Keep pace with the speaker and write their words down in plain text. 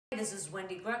this is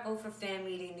Wendy Greco for Fan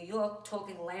Meeting New York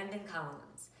talking Landon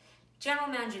Collins. General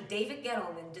Manager David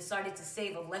Gettleman decided to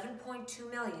save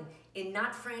 $11.2 million in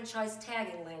not franchise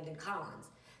tagging Landon Collins.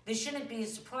 This shouldn't be a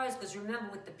surprise because remember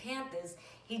with the Panthers,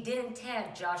 he didn't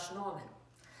tag Josh Norman.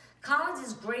 Collins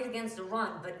is great against the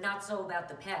run, but not so about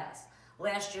the pass.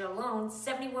 Last year alone,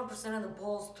 71% of the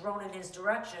balls thrown in his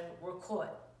direction were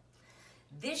caught.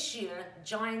 This year,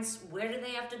 Giants, where do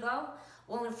they have to go?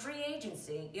 Well, in free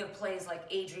agency, you have players like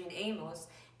Adrian Amos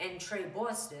and Trey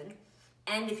Boston.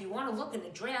 And if you want to look in the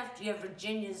draft, you have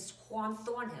Virginia's Juan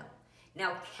Thornhill.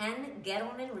 Now, can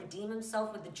Gettleman redeem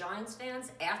himself with the Giants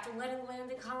fans after letting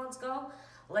Landon Collins go?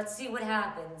 Let's see what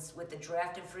happens with the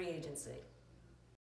draft and free agency.